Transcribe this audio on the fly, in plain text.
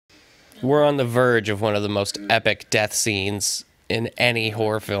We're on the verge of one of the most epic death scenes in any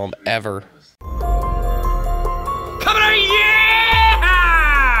horror film ever. Coming at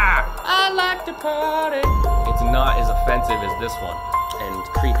yeah! I like to party. It's not as offensive as this one. And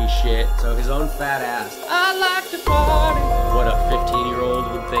creepy shit. So his own fat ass. I like to party. What a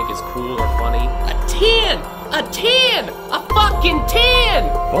 15-year-old would think is cool or funny. A 10! A 10! A fucking 10!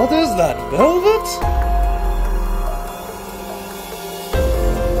 What is that, velvet?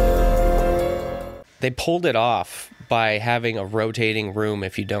 They pulled it off by having a rotating room,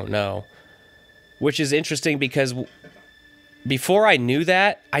 if you don't know. Which is interesting because before I knew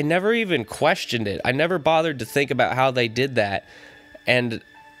that, I never even questioned it. I never bothered to think about how they did that. And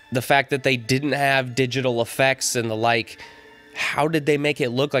the fact that they didn't have digital effects and the like, how did they make it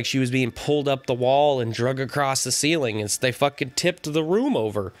look like she was being pulled up the wall and drug across the ceiling? It's they fucking tipped the room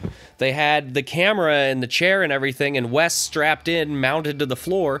over. They had the camera and the chair and everything, and Wes strapped in, mounted to the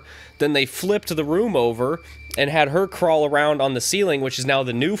floor. Then they flipped the room over and had her crawl around on the ceiling, which is now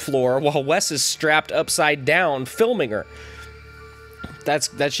the new floor, while Wes is strapped upside down filming her.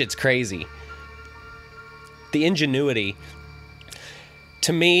 That shit's crazy. The ingenuity.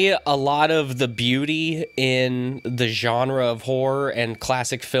 To me, a lot of the beauty in the genre of horror and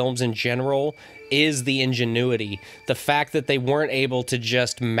classic films in general is the ingenuity. The fact that they weren't able to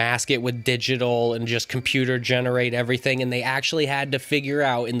just mask it with digital and just computer generate everything, and they actually had to figure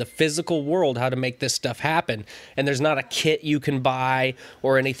out in the physical world how to make this stuff happen. And there's not a kit you can buy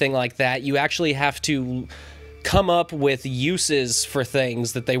or anything like that. You actually have to come up with uses for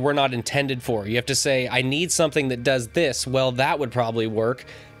things that they were not intended for. You have to say, I need something that does this. Well, that would probably work.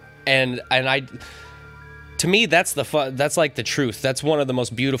 And to me, that's the fun. That's like the truth. That's one of the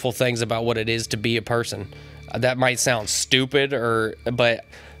most beautiful things about what it is to be a person. That might sound stupid, but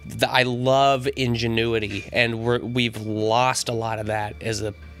I love ingenuity, and we've lost a lot of that as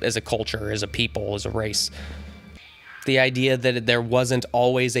a culture, as a people, as a race. The idea that there wasn't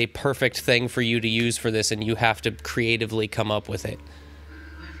always a perfect thing for you to use for this, and you have to creatively come up with it.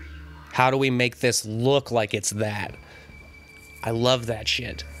 How do we make this look like it's that? I love that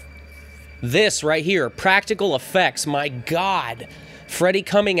shit. This right here, practical effects, my God. Freddy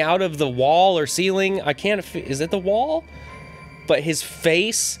coming out of the wall or ceiling, is it the wall? But his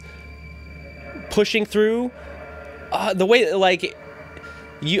face pushing through, the way, like,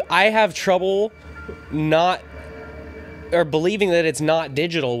 I have trouble believing that it's not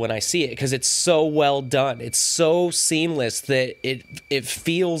digital when I see it, because it's so well done. It's so seamless that it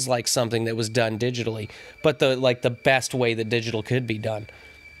feels like something that was done digitally, but the best way that digital could be done.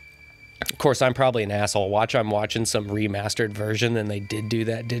 Of course, I'm probably an asshole. I'm watching some remastered version, and they did do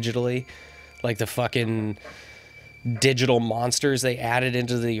that digitally, like the fucking digital monsters they added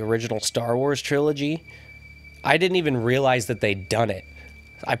into the original Star Wars trilogy. I didn't even realize that they'd done it.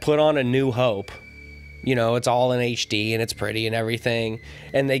 I put on A New Hope. You know, it's all in HD and it's pretty and everything.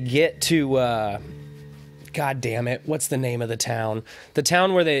 And they get to, God damn it, what's the name of the town? The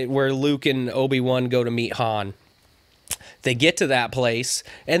town where Luke and Obi-Wan go to meet Han. They get to that place,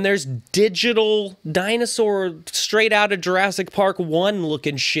 and there's digital dinosaur straight out of Jurassic Park 1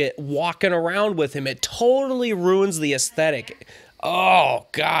 looking shit walking around with him. It totally ruins the aesthetic. Oh,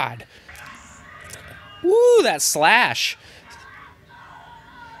 God. Woo, that slash.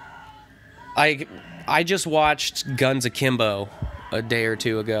 I just watched Guns Akimbo a day or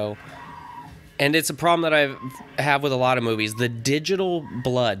two ago, and it's a problem that I have with a lot of movies. The digital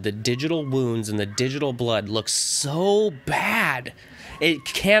blood, the digital wounds, and the digital blood looks so bad. It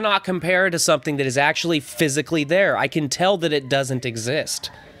cannot compare to something that is actually physically there. I can tell that it doesn't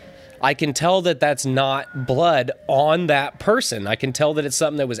exist. I can tell that that's not blood on that person. I can tell that it's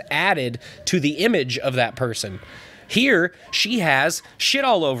something that was added to the image of that person. Here, she has shit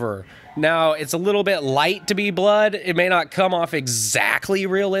all over her. Now, it's a little bit light to be blood. It may not come off exactly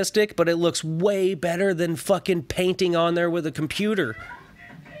realistic, but it looks way better than fucking painting on there with a computer.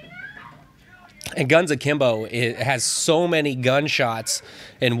 And Guns Akimbo, it has so many gunshots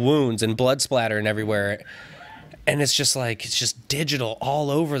and wounds and blood splattering everywhere. And it's just like, it's just digital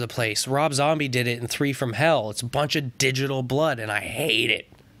all over the place. Rob Zombie did it in 3 from Hell. It's a bunch of digital blood, and I hate it.